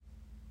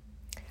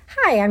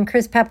Hi, I'm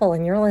Chris Pepple,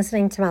 and you're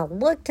listening to my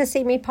Look to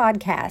See Me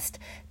podcast.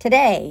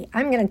 Today,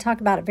 I'm going to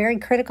talk about a very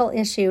critical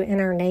issue in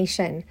our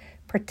nation,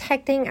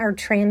 protecting our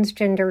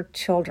transgender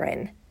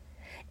children.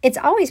 It's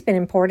always been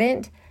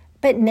important,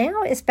 but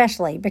now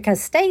especially because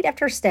state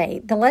after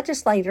state, the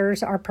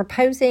legislators are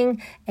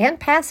proposing and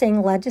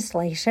passing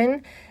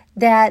legislation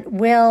that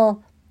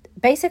will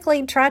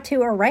basically try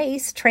to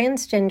erase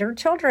transgender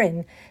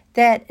children,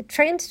 that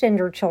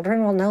transgender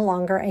children will no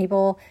longer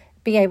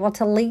be able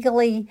to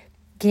legally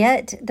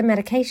get the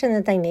medication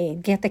that they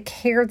need, get the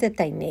care that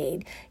they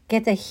need,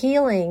 get the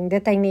healing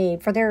that they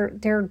need for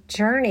their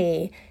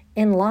journey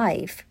in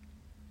life.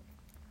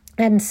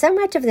 And so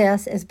much of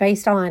this is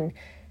based on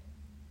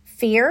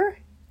fear,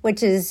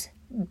 which is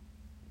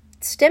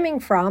stemming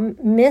from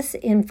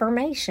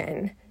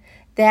misinformation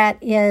that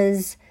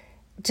is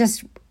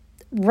just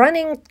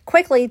running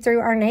quickly through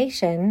our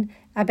nation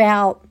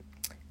about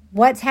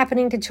what's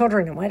happening to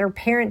children and what are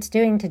parents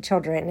doing to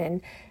children,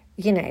 and,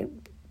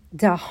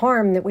 the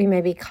harm that we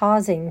may be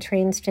causing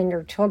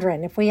transgender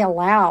children if we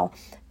allow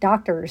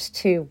doctors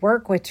to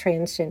work with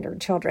transgender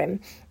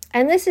children.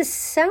 And this is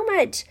so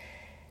much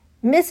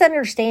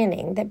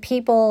misunderstanding that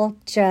people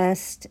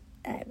just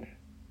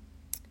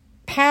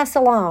pass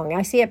along.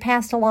 I see it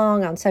passed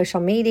along on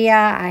social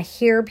media. I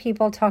hear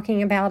people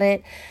talking about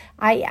it.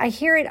 I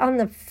hear it on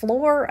the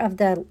floor of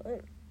the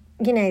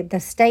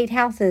state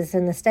houses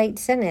and the state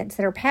senates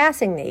that are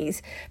passing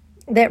these,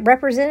 that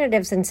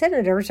representatives and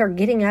senators are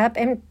getting up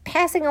and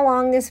passing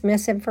along this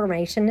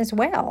misinformation as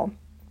well.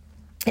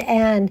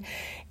 And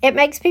it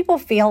makes people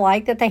feel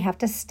like that they have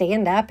to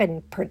stand up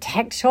and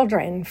protect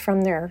children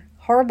from their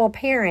horrible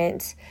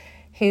parents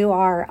who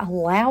are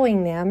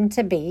allowing them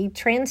to be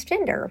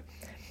transgender.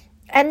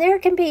 And there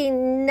can be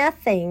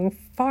nothing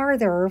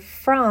farther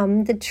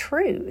from the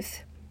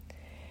truth.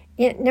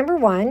 Number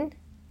one,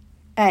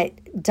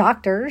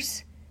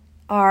 doctors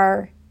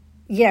are,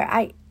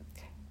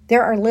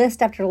 there are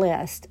list after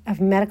list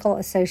of medical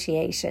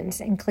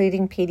associations,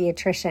 including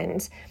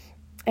pediatricians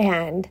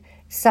and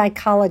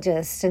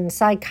psychologists and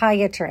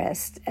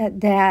psychiatrists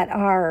that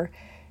are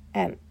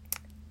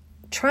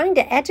trying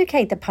to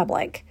educate the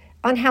public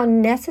on how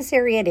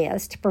necessary it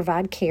is to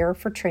provide care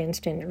for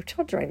transgender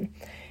children.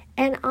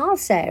 And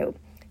also,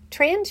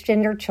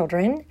 transgender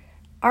children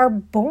are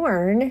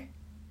born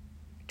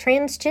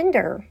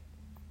transgender.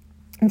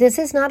 This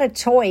is not a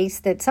choice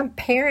that some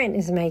parent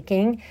is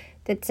making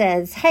that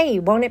says, hey,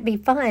 won't it be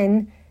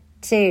fun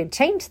to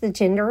change the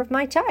gender of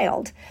my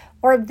child?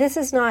 Or this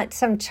is not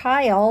some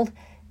child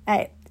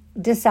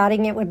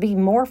deciding it would be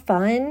more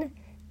fun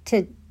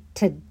to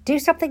do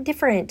something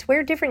different, to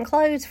wear different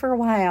clothes for a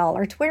while,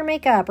 or to wear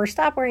makeup, or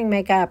stop wearing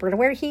makeup, or to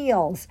wear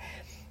heels.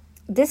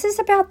 This is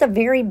about the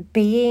very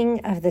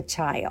being of the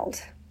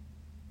child.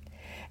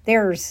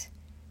 There's,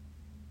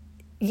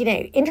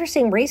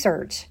 interesting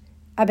research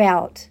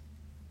about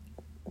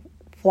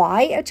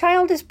why a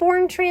child is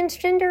born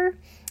transgender.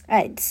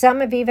 Some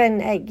have even,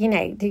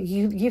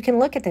 you can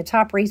look at the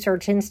top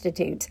research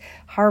institutes,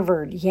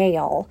 Harvard,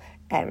 Yale,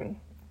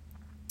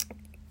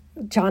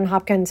 Johns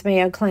Hopkins,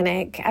 Mayo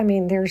Clinic. I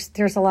mean,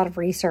 there's a lot of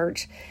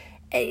research.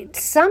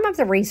 Some of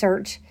the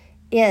research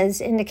is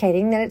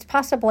indicating that it's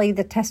possibly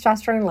the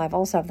testosterone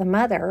levels of the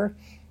mother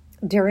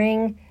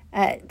during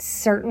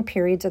certain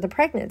periods of the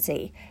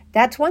pregnancy.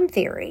 That's one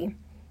theory.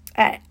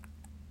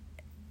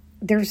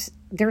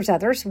 There's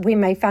others. We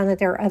may find that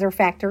there are other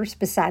factors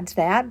besides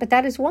that, but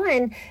that is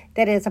one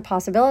that is a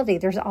possibility.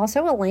 There's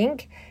also a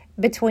link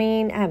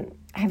between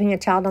having a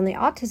child on the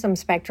autism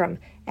spectrum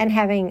and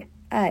having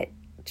a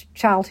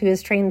child who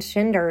is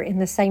transgender in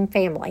the same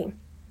family.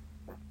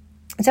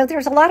 So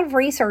there's a lot of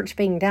research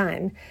being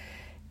done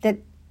that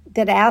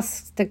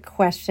asks the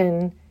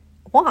question,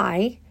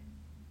 why?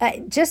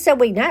 Just so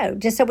we know,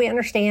 just so we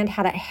understand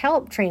how to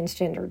help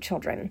transgender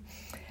children.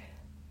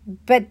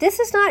 But this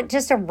is not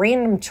just a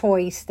random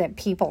choice that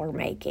people are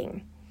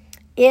making.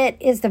 It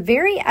is the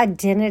very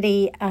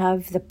identity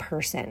of the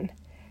person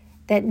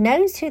that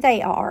knows who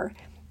they are.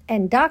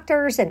 And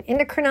doctors and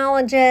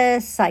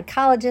endocrinologists,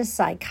 psychologists,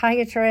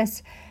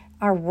 psychiatrists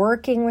are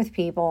working with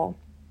people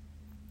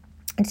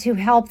to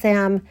help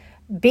them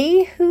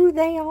be who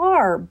they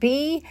are,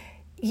 be,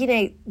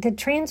 the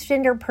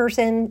transgender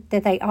person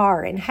that they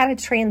are, and how to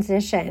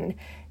transition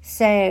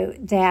so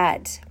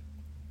that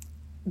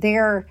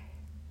their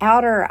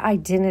outer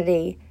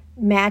identity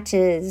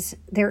matches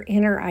their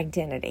inner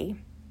identity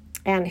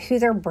and who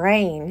their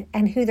brain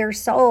and who their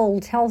soul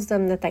tells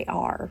them that they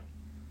are.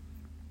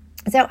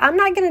 So I'm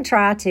not going to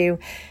try to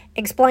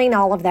explain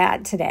all of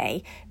that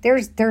today.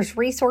 There's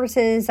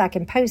resources. I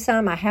can post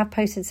some. I have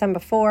posted some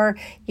before.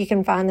 You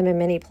can find them in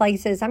many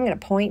places. I'm going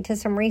to point to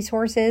some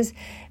resources.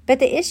 But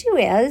the issue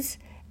is,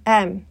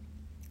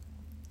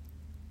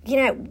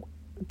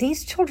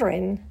 these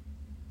children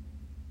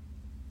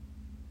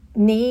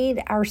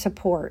need our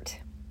support.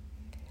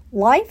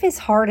 Life is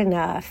hard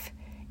enough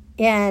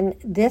in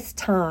this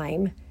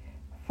time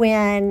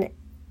when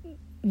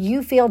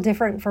you feel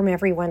different from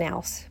everyone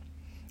else.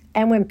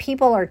 And when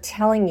people are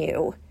telling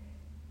you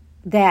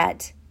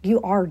that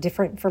you are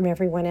different from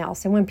everyone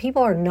else. And when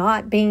people are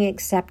not being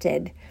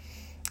accepted,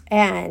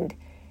 and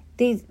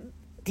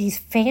these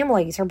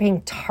families are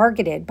being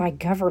targeted by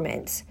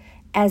governments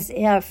as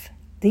if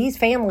these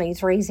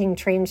families raising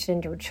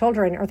transgender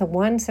children are the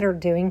ones that are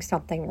doing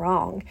something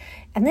wrong.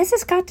 And this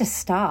has got to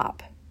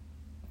stop.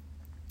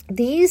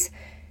 These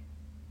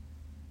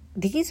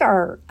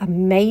are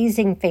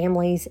amazing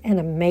families and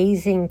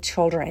amazing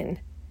children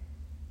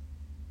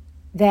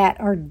that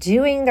are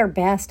doing their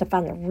best to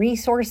find the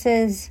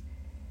resources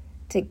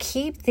to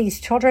keep these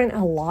children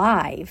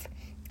alive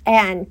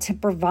and to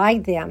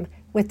provide them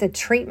with the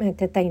treatment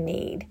that they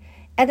need.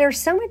 And there's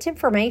so much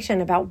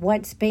information about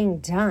what's being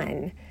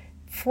done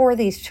for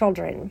these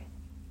children.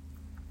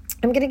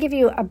 I'm going to give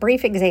you a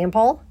brief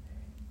example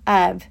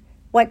of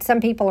what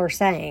some people are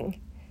saying.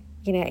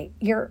 You know,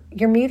 you're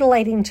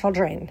mutilating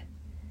children.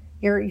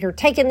 You're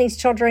taking these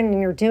children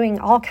and you're doing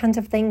all kinds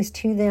of things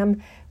to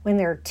them when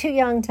they're too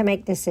young to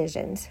make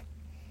decisions.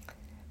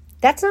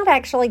 That's not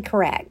actually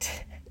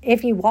correct.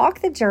 If you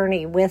walk the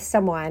journey with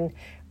someone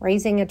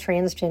raising a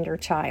transgender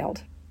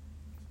child,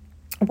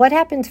 what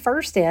happens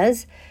first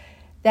is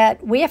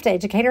that we have to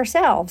educate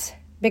ourselves,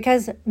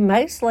 because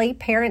mostly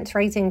parents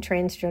raising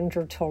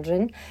transgender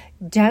children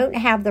don't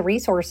have the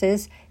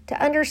resources to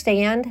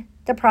understand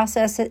the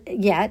process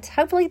yet.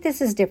 Hopefully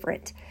this is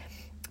different.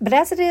 But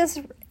as it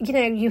is, you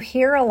know, you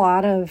hear a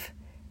lot of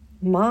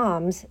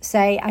moms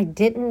say, I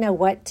didn't know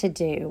what to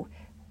do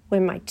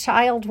when my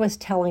child was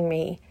telling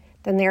me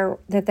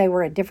that they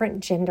were a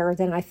different gender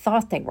than I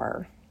thought they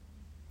were.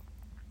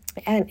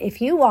 And if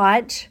you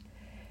watch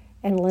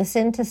and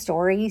listen to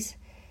stories,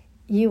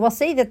 you will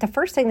see that the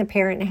first thing the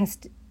parent has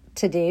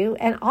to do,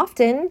 and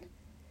often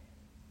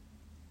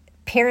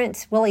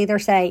parents will either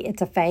say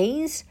it's a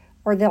phase,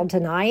 or they'll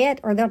deny it,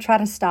 or they'll try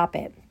to stop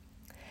it.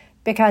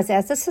 Because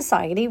as a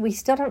society, we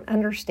still don't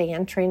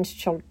understand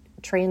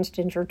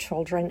transgender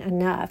children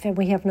enough, and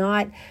we have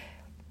not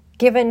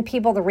given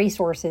people the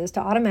resources to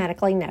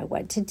automatically know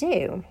what to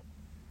do.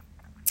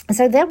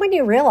 So then when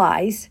you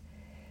realize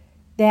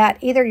that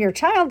either your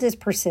child is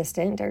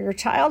persistent or your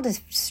child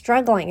is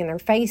struggling and they're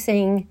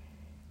facing,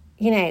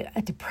 you know,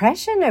 a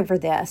depression over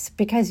this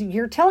because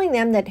you're telling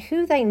them that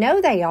who they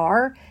know they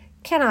are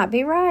cannot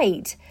be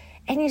right.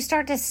 And you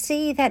start to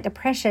see that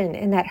depression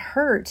and that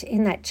hurt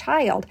in that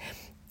child.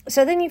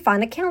 So then you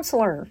find a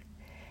counselor.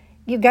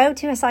 You go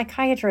to a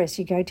psychiatrist.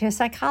 You go to a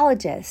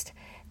psychologist.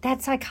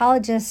 That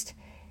psychologist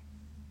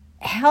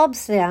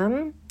helps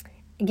them,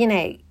 you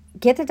know,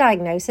 get the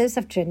diagnosis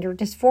of gender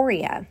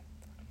dysphoria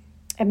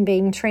and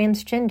being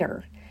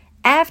transgender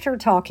after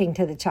talking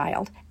to the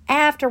child,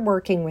 after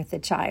working with the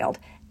child,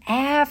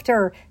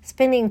 after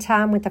spending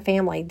time with the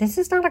family. This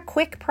is not a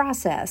quick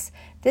process.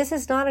 This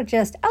is not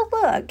just, oh,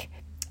 look,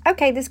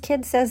 okay, this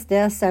kid says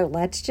this, so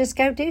let's just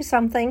go do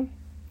something.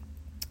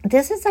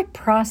 This is a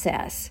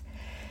process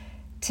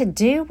to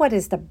do what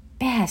is the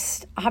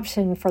best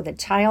option for the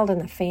child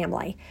and the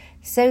family.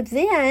 So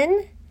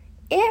then,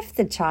 if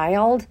the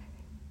child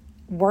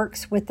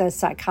works with the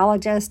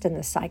psychologist and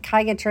the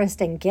psychiatrist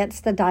and gets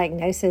the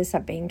diagnosis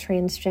of being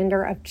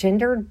transgender, of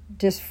gender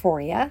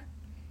dysphoria,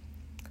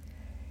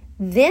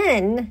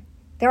 then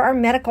there are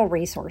medical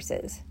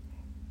resources.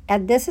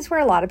 And this is where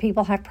a lot of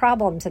people have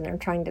problems, and they're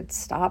trying to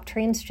stop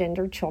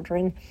transgender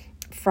children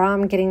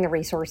from getting the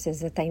resources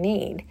that they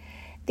need.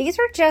 These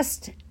are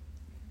just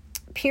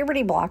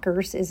puberty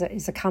blockers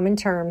is a common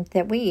term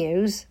that we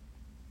use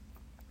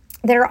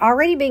that are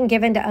already being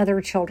given to other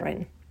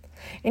children.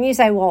 And you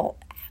say, well,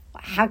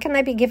 how can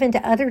they be given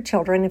to other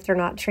children if they're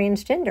not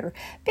transgender?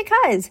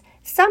 Because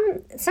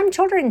some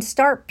children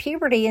start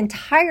puberty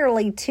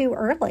entirely too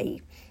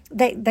early.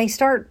 They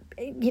start,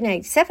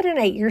 7 and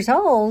 8 years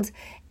old,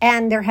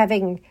 and they're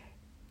having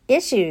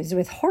issues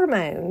with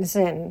hormones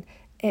and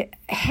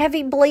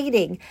heavy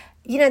bleeding.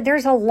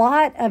 There's a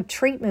lot of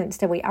treatments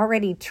that we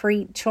already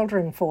treat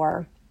children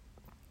for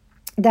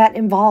that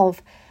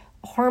involve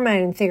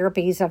hormone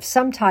therapies of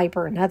some type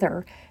or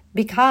another,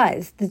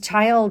 because the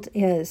child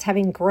is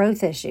having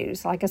growth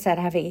issues. Like I said,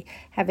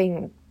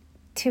 having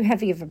too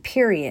heavy of a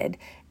period,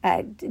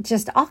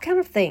 just all kind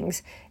of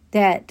things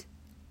that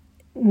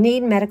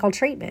need medical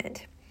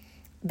treatment.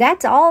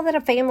 That's all that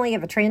a family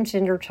of a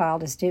transgender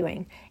child is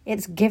doing.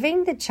 It's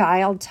giving the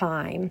child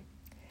time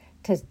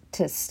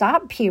to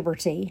stop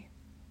puberty,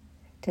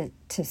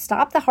 to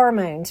stop the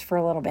hormones for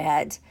a little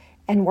bit,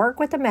 and work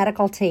with the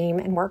medical team,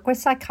 and work with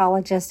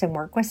psychologists, and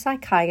work with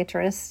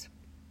psychiatrists.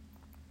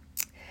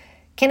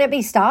 Can it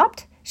be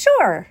stopped?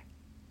 Sure.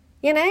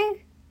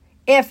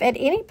 If at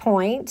any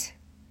point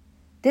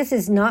this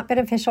is not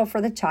beneficial for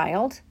the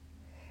child,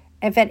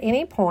 if at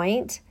any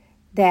point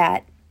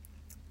that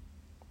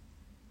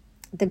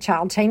the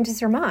child changes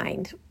their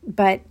mind,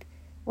 but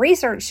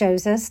research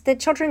shows us that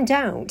children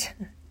don't,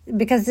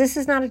 because this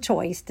is not a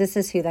choice. This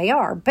is who they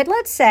are. But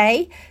let's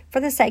say, for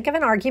the sake of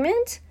an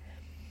argument,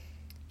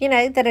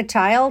 that a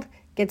child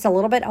gets a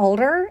little bit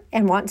older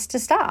and wants to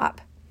stop.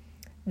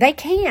 They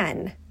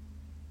can.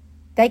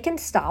 They can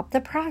stop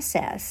the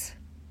process.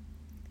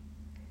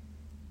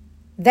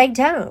 They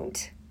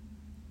don't.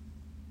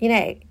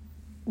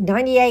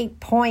 98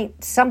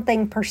 point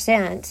something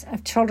percent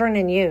of children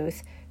and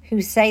youth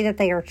who say that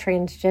they are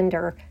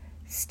transgender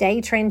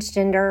stay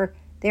transgender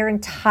their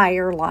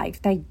entire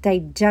life. They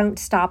don't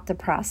stop the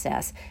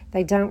process.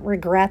 They don't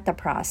regret the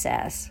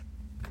process.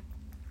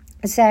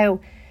 So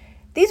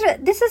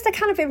this is the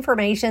kind of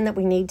information that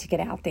we need to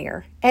get out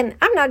there. And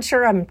I'm not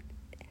sure I'm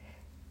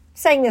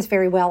saying this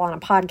very well on a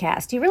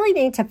podcast. You really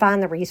need to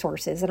find the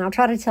resources, and I'll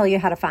try to tell you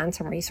how to find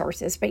some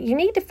resources. But you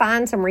need to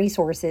find some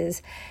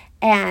resources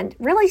and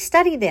really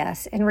study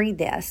this and read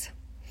this,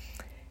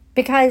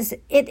 because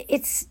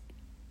it's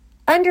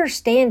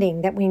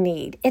understanding that we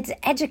need. It's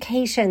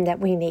education that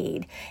we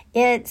need.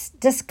 It's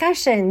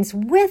discussions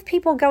with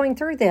people going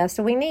through this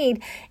that we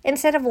need,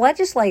 instead of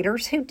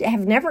legislators who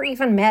have never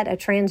even met a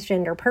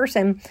transgender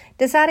person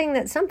deciding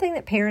that something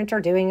that parents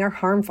are doing are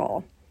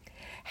harmful.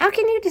 How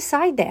can you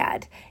decide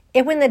that?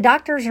 And when the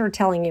doctors are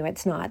telling you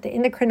it's not, the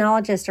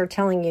endocrinologists are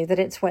telling you that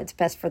it's what's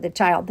best for the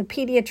child, the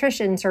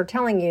pediatricians are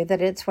telling you that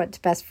it's what's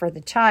best for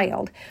the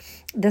child,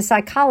 the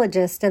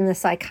psychologist and the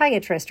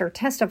psychiatrist are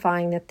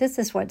testifying that this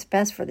is what's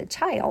best for the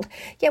child.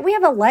 Yet we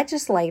have a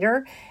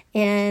legislator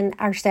in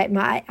our state.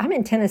 I'm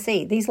in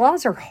Tennessee. These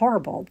laws are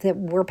horrible that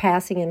we're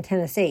passing in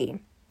Tennessee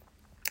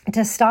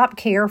to stop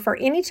care for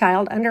any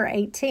child under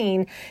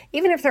 18,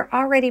 even if they're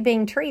already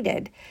being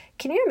treated.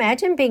 Can you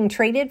imagine being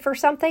treated for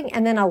something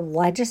and then a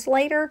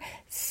legislator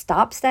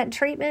stops that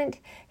treatment,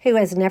 who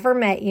has never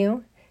met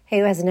you,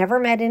 who has never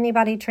met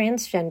anybody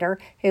transgender,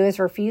 who is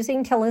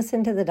refusing to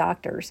listen to the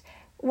doctors?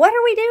 What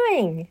are we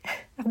doing?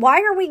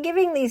 Why are we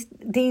giving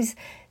these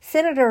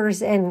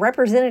senators and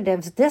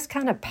representatives this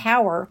kind of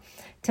power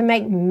to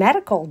make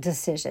medical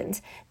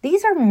decisions?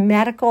 These are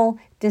medical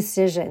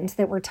decisions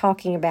that we're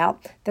talking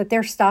about that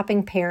they're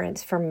stopping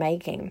parents from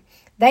making.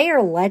 They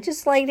are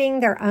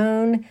legislating their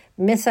own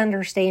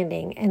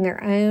misunderstanding and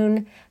their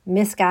own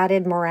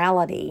misguided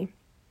morality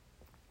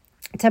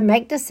to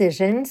make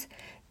decisions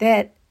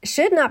that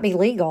should not be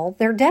legal.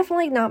 They're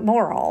definitely not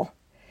moral,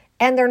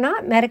 and they're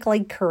not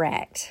medically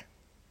correct.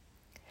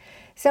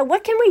 So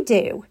what can we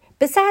do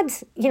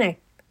besides,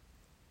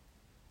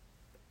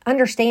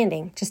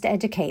 understanding, just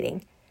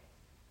educating?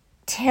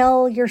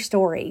 Tell your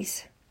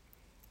stories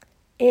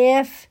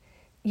if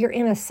you're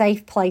in a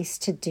safe place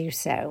to do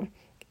so.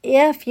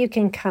 If you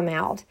can come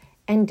out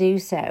and do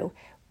so,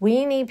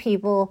 we need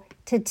people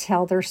to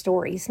tell their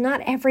stories.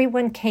 Not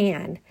everyone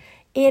can.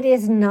 It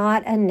is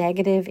not a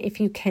negative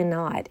if you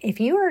cannot. If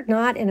you are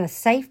not in a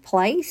safe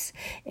place,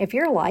 if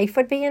your life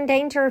would be in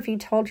danger if you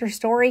told your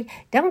story,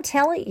 don't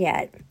tell it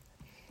yet.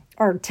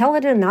 Or tell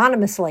it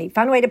anonymously.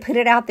 Find a way to put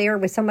it out there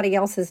with somebody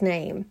else's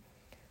name.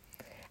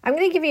 I'm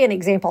going to give you an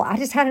example. I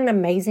just had an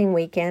amazing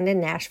weekend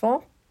in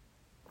Nashville.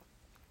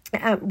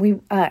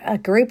 A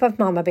group of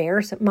mama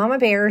bears. Mama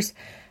bears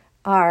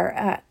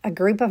are a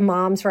group of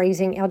moms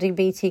raising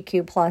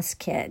LGBTQ plus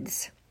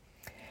kids.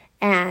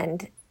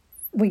 And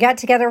we got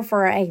together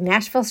for a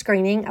Nashville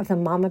screening of the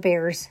Mama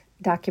Bears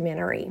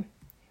documentary.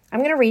 I'm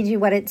going to read you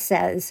what it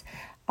says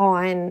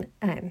on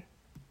the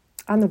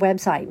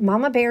website,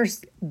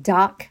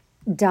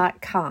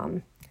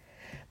 mamabearsdoc.com.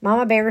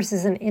 Mama Bears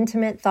is an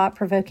intimate,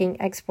 thought-provoking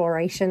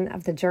exploration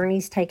of the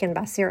journeys taken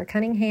by Sarah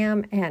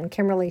Cunningham and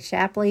Kimberly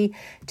Shapley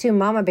to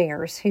mama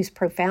bears whose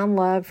profound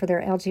love for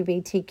their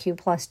LGBTQ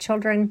plus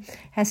children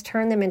has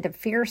turned them into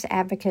fierce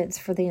advocates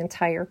for the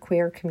entire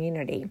queer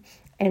community.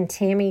 And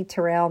Tammy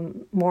Terrell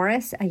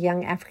Morris, a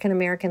young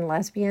African-American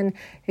lesbian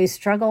whose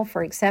struggle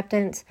for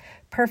acceptance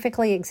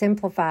perfectly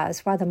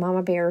exemplifies why the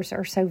mama bears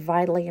are so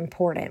vitally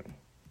important.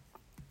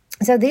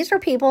 So these are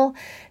people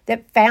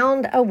that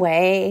found a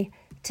way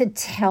to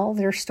tell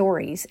their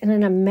stories in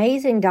an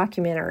amazing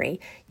documentary.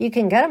 You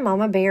can go to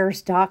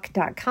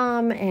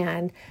mamabearsdoc.com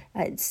and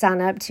sign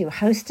up to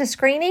host a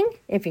screening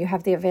if you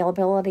have the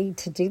availability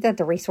to do that,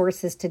 the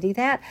resources to do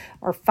that,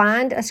 or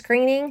find a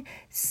screening.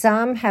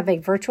 Some have a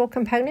virtual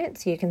component,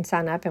 so you can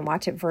sign up and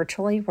watch it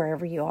virtually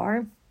wherever you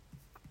are.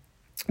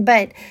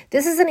 But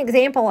this is an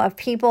example of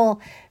people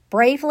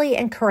bravely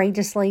and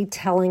courageously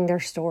telling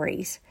their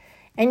stories.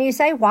 And you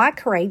say, why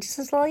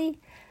courageously?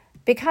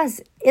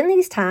 Because in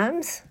these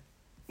times,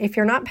 if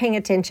you're not paying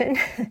attention,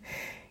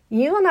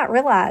 you will not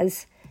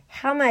realize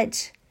how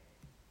much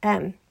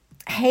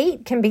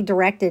hate can be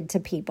directed to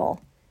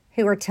people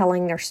who are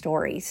telling their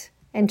stories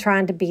and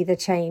trying to be the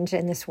change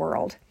in this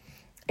world.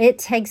 It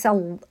takes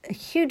a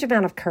huge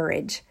amount of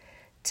courage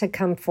to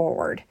come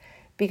forward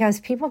because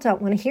people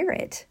don't want to hear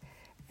it.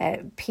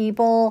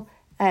 People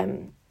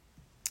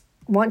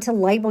want to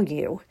label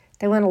you.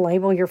 They want to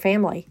label your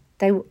family.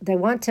 They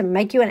want to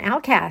make you an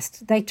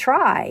outcast. They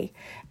try.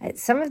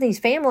 Some of these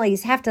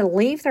families have to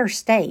leave their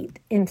state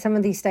in some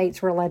of these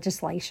states where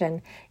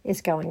legislation is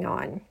going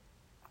on.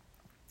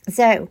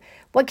 So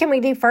what can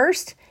we do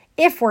first?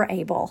 If we're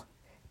able,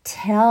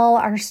 tell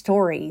our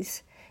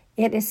stories.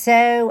 It is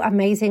so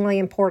amazingly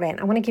important.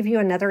 I want to give you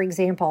another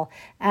example.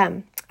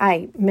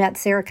 I met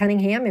Sarah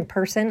Cunningham in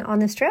person on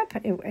this trip.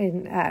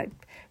 And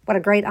what a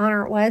great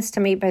honor it was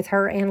to meet both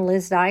her and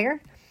Liz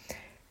Dyer.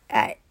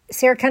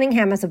 Sarah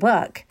Cunningham has a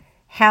book.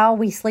 How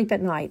We Sleep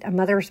at Night, A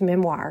Mother's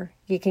Memoir.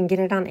 You can get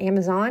it on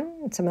Amazon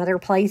and some other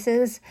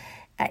places.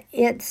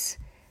 It's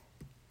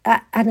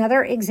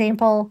another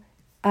example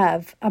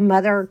of a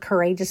mother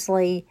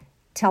courageously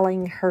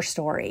telling her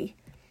story.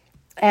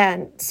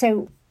 And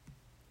so,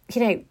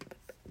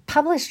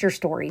 publish your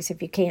stories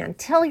if you can.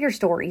 Tell your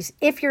stories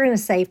if you're in a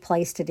safe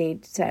place to do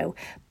so.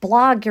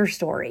 Blog your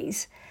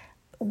stories.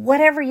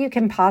 Whatever you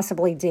can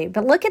possibly do.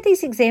 But look at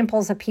these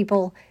examples of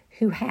people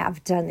who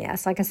have done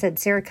this. Like I said,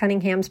 Sarah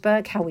Cunningham's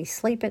book, How We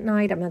Sleep at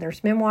Night, A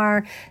Mother's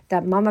Memoir, the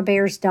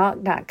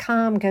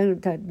mamabearsdoc.com, go to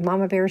the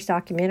Mama Bears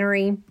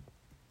documentary.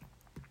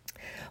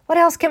 What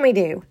else can we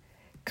do?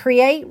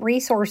 Create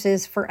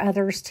resources for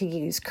others to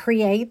use.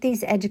 Create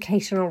these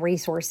educational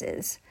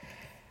resources.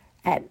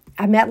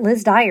 I met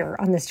Liz Dyer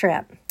on this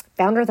trip,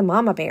 founder of the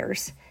Mama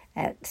Bears.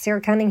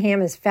 Sarah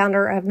Cunningham is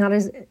founder of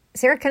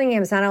Sarah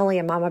Cunningham is not only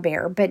a mama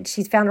bear, but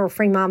she's founder of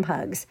Free Mom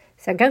Hugs.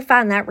 So go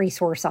find that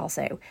resource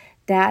also.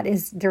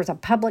 There's a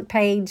public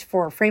page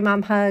for Free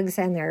Mom Hugs,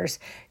 and there's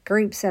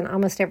groups in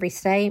almost every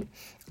state.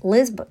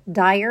 Liz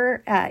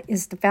Dyer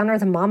is the founder of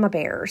the Mama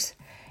Bears.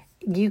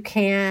 You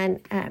can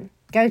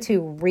go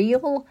to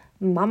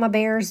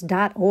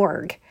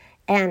realmamabears.org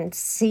and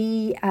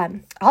see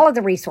all of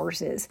the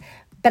resources.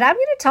 But I'm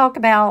going to talk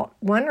about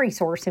one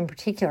resource in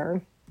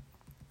particular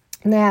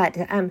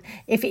that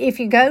if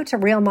you go to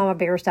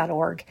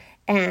realmamabears.org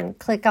and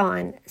click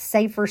on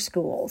Safer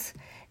Schools,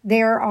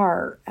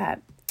 there's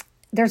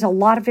a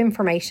lot of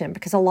information,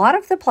 because a lot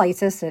of the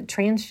places that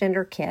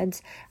transgender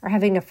kids are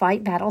having to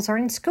fight battles are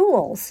in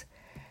schools.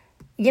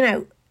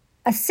 A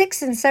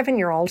 6 and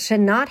 7-year-old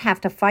should not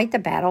have to fight the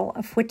battle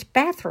of which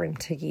bathroom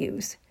to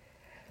use.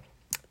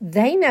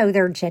 They know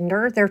their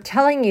gender. They're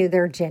telling you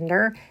their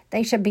gender.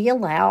 They should be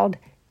allowed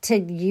to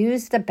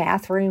use the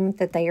bathroom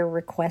that they are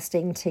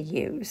requesting to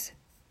use.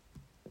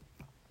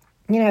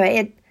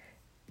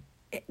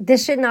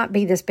 This should not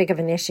be this big of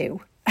an issue.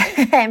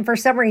 And for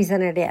some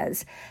reason it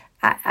is.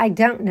 I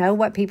don't know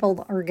what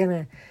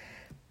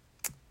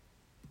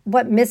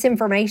what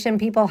misinformation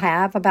people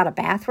have about a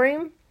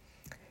bathroom.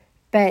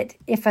 But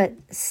if a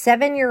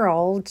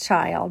 7-year-old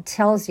child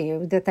tells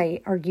you that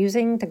they are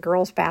using the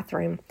girls'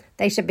 bathroom,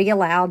 they should be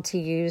allowed to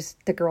use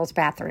the girls'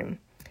 bathroom.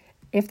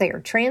 If they are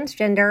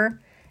transgender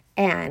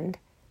and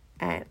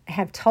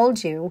have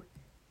told you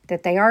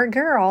that they are a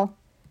girl,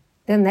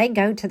 then they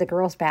go to the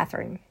girls'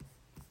 bathroom.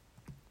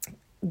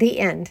 The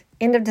end.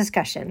 End of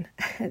discussion.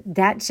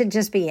 That should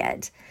just be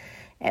it.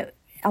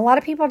 A lot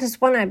of people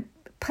just want to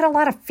put a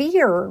lot of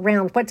fear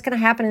around what's going to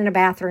happen in a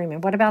bathroom,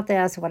 and what about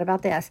this, what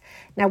about this.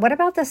 Now, what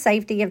about the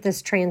safety of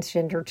this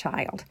transgender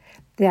child?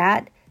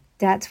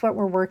 That's what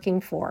we're working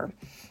for.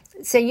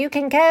 So you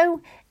can go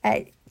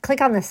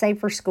click on the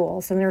Safer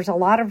Schools, and there's a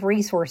lot of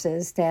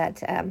resources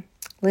that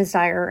Liz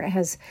Dyer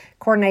has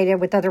coordinated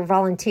with other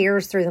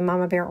volunteers through the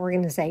Mama Bear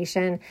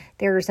organization.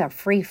 There's a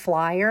free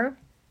flyer.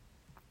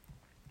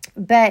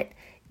 But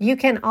you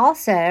can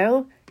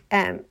also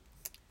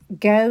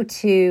go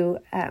to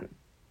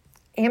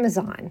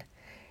Amazon,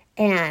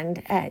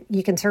 and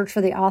you can search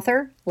for the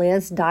author,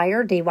 Liz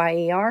Dyer,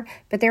 D-Y-E-R,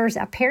 but there's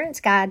a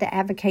Parent's Guide to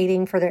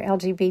Advocating for their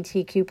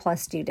LGBTQ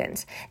plus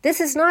students. This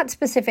is not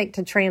specific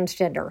to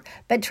transgender,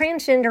 but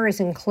transgender is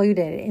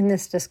included in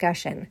this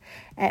discussion.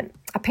 A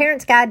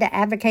Parent's Guide to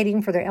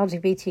Advocating for their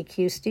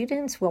LGBTQ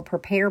students will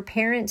prepare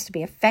parents to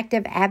be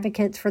effective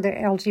advocates for their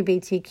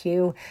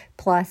LGBTQ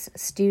plus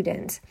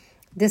students.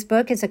 This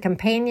book is a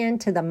companion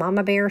to the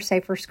Mama Bear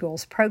Safer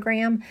Schools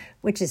program,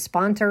 which is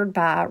sponsored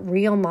by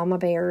Real Mama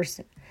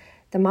Bears.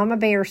 The Mama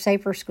Bear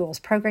Safer Schools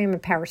program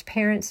empowers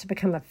parents to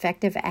become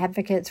effective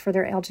advocates for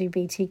their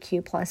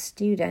LGBTQ plus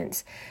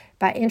students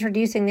by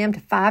introducing them to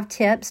 5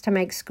 tips to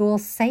make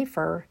schools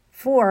safer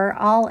for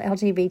all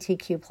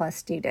LGBTQ plus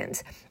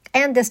students.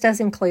 And this does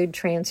include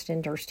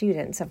transgender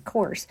students, of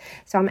course.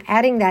 So I'm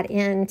adding that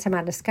into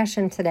my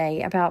discussion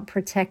today about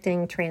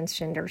protecting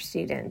transgender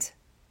students.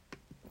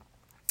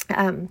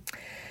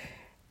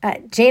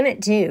 Janet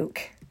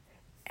Duke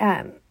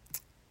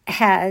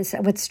has,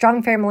 with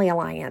Strong Family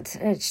Alliance,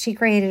 she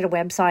created a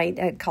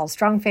website called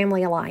Strong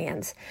Family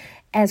Alliance,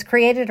 has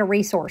created a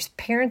resource,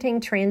 Parenting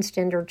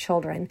Transgender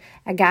Children,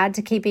 a guide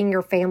to keeping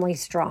your family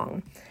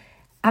strong.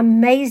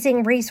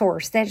 Amazing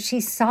resource that she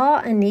saw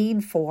a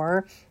need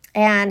for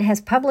and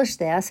has published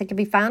this. It can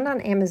be found on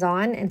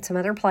Amazon and some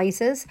other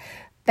places.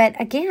 But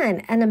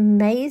again, an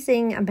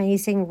amazing,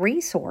 amazing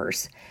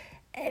resource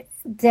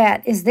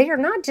that is there.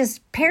 Not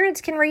just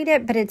parents can read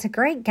it, but it's a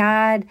great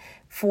guide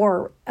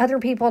for other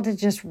people to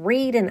just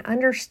read and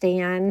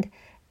understand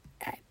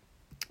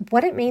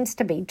what it means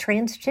to be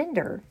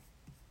transgender.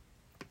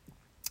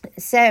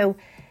 So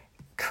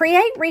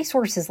create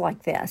resources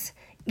like this.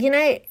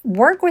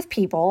 Work with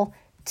people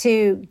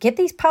to get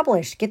these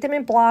published, get them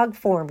in blog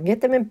form, get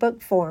them in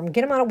book form,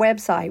 get them on a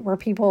website where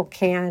people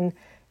can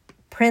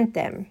print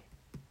them.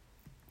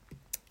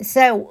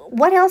 So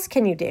what else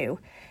can you do?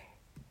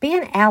 Be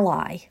an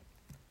ally.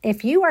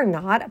 If you are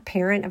not a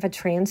parent of a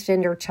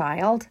transgender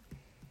child,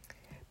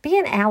 be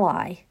an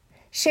ally.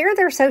 Share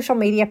their social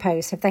media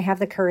posts if they have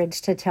the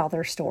courage to tell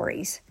their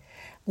stories.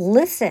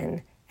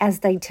 Listen as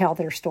they tell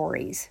their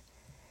stories.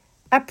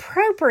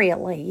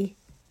 Appropriately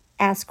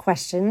ask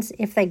questions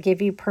if they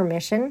give you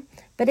permission,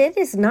 but it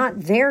is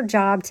not their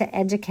job to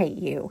educate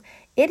you.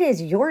 It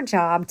is your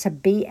job to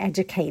be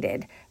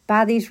educated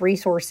by these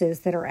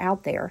resources that are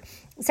out there.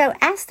 So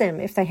ask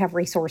them if they have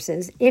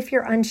resources, if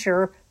you're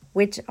unsure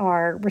which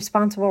are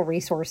responsible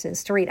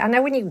resources to read. I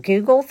know when you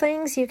Google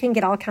things, you can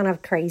get all kind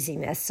of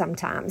craziness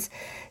sometimes.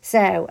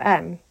 So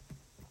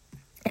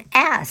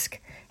ask,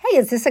 hey,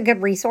 is this a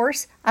good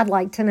resource? I'd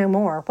like to know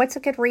more. What's a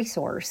good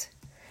resource?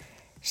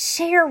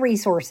 Share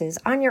resources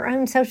on your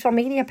own social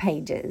media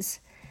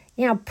pages.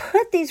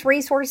 Put these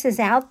resources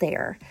out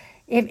there.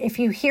 If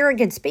you hear a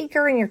good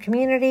speaker in your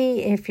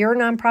community, if your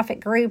nonprofit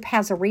group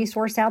has a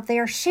resource out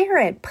there, share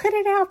it, put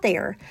it out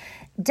there.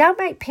 Don't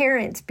make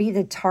parents be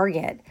the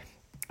target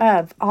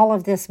of all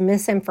of this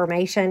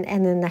misinformation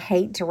and then the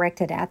hate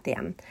directed at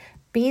them.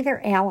 Be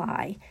their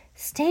ally.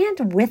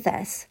 Stand with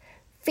us.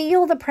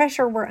 Feel the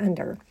pressure we're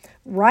under.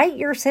 Write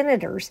your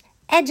senators.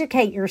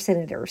 Educate your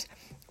senators.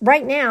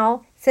 Right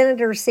now,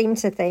 senators seem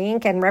to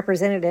think and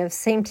representatives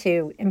seem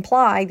to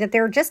imply that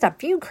there are just a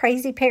few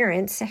crazy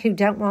parents who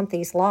don't want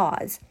these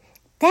laws.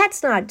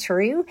 That's not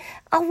true.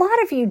 A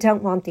lot of you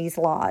don't want these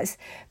laws,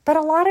 but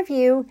a lot of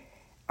you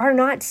are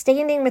not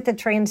standing with the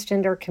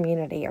transgender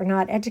community, are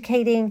not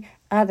educating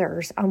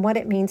others on what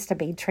it means to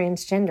be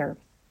transgender.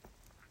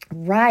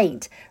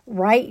 Write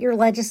your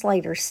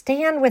legislators,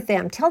 stand with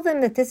them, tell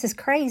them that this is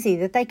crazy,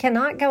 that they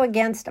cannot go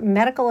against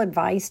medical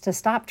advice to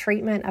stop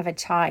treatment of a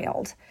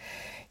child.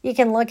 You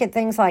can look at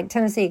things like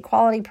Tennessee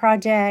Equality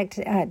Project.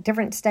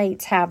 Different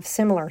states have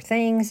similar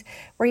things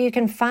where you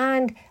can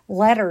find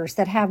letters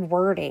that have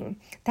wording.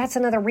 That's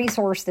another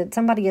resource that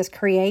somebody has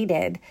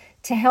created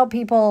to help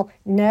people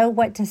know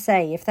what to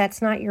say. If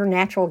that's not your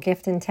natural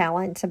gift and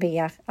talent to be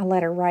a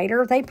letter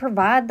writer, they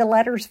provide the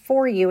letters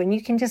for you and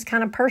you can just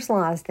kind of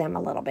personalize them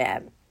a little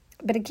bit.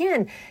 But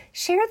again,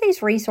 share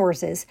these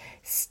resources.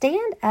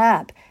 Stand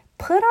up.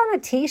 Put on a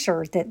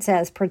t-shirt that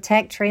says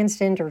protect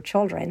transgender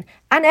children.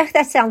 I know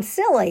that sounds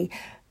silly,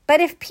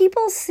 but if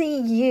people see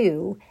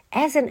you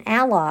as an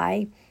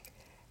ally,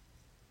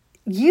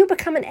 you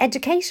become an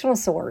educational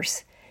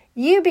source.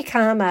 You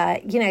become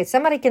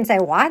somebody can say,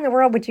 why in the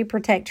world would you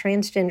protect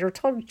transgender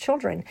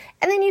children?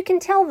 And then you can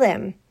tell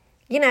them,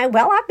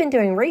 I've been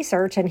doing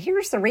research and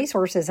here's the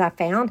resources I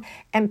found.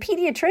 And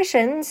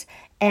pediatricians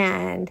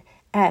and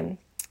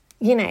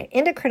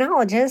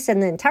endocrinologists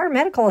and the entire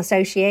medical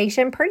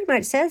association pretty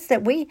much says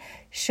that we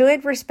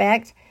should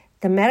respect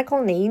the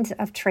medical needs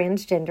of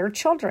transgender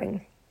children.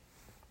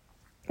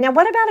 Now,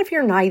 what about if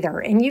you're neither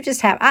and you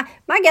just have,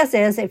 my guess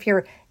is if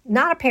you're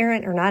not a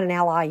parent or not an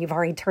ally, you've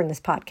already turned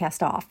this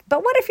podcast off.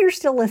 But what if you're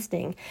still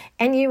listening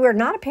and you are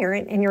not a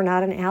parent and you're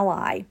not an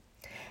ally?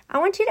 I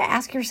want you to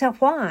ask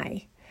yourself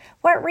why.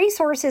 What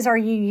resources are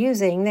you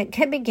using that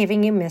could be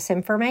giving you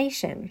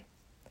misinformation?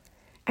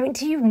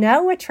 Do you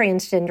know a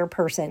transgender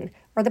person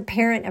or the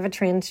parent of a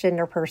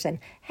transgender person?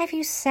 Have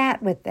you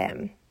sat with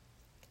them?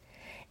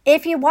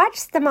 If you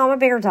watch the Mama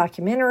Bear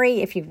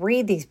documentary, if you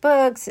read these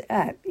books,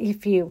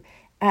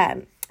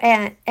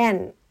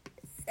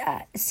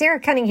 Sarah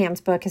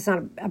Cunningham's book is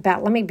not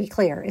about, let me be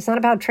clear, it's not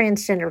about a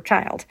transgender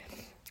child,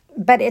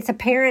 but it's a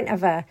parent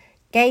of a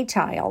gay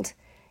child.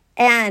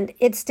 And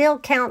it still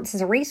counts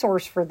as a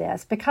resource for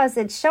this because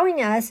it's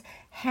showing us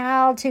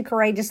how to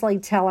courageously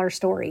tell our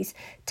stories.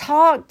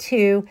 Talk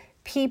to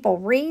people,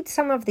 read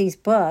some of these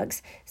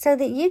books so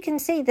that you can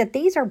see that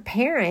these are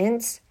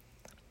parents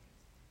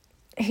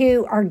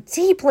who are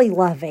deeply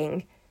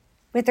loving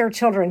with their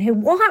children, who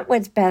want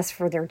what's best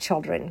for their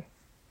children.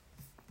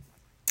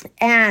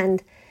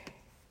 And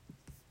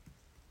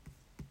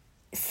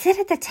sit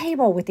at the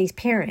table with these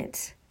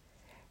parents.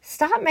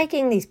 Stop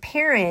making these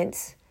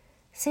parents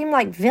seem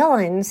like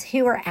villains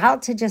who are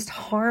out to just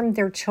harm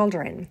their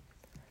children.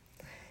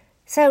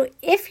 So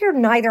if you're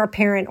neither a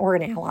parent or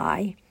an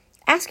ally,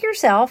 ask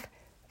yourself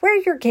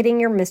where you're getting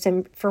your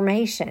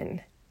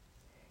misinformation.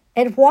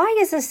 And why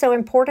is this so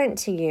important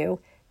to you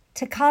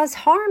to cause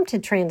harm to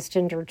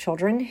transgender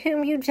children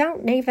whom you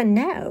don't even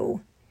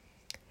know?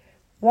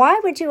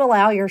 Why would you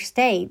allow your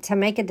state to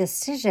make a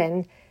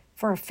decision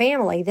for a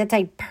family that's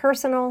a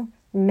personal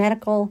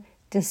medical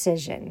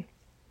decision?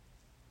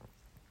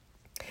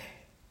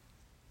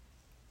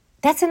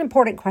 That's an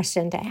important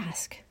question to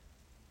ask.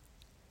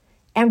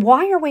 And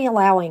why are we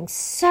allowing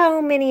so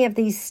many of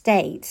these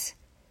states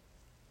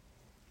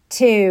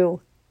to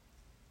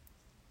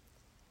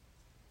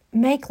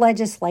make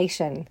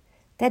legislation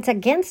that's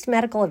against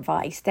medical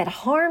advice, that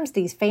harms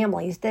these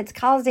families, that's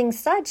causing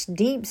such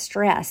deep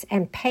stress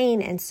and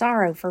pain and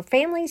sorrow for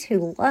families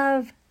who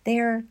love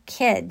their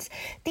kids?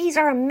 These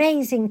are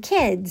amazing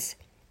kids.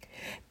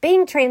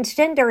 Being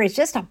transgender is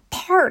just a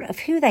part of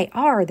who they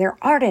are. They're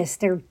artists,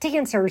 they're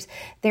dancers,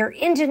 they're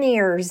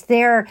engineers,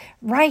 they're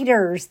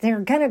writers. They're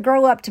going to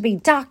grow up to be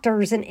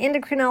doctors and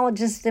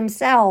endocrinologists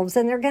themselves,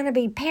 and they're going to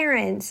be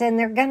parents, and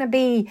they're going to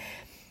be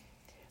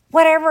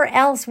whatever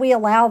else we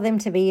allow them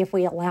to be if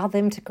we allow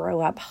them to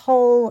grow up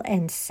whole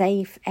and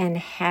safe and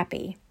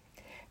happy.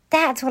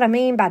 That's what I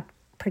mean by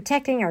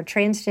protecting our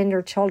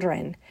transgender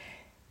children.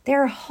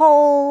 They're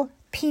whole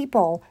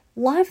people.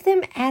 Love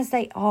them as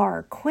they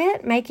are.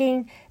 Quit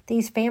making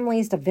these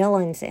families the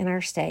villains in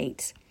our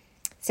states.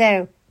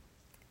 So,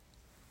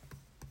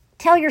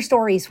 tell your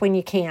stories when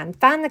you can.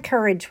 Find the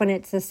courage when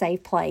it's a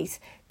safe place.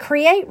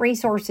 Create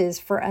resources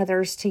for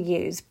others to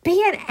use.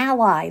 Be an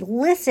ally.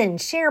 Listen,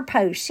 share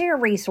posts, share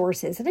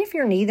resources. And if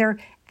you're neither,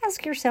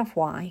 ask yourself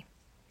why.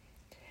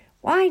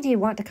 Why do you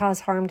want to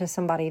cause harm to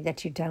somebody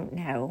that you don't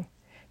know,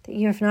 that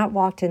you have not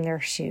walked in their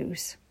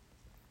shoes?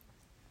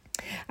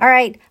 All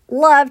right.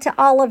 Love to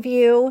all of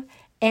you.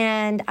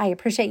 And I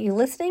appreciate you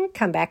listening.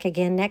 Come back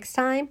again next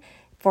time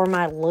for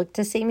my Look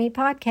to See Me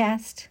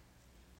podcast.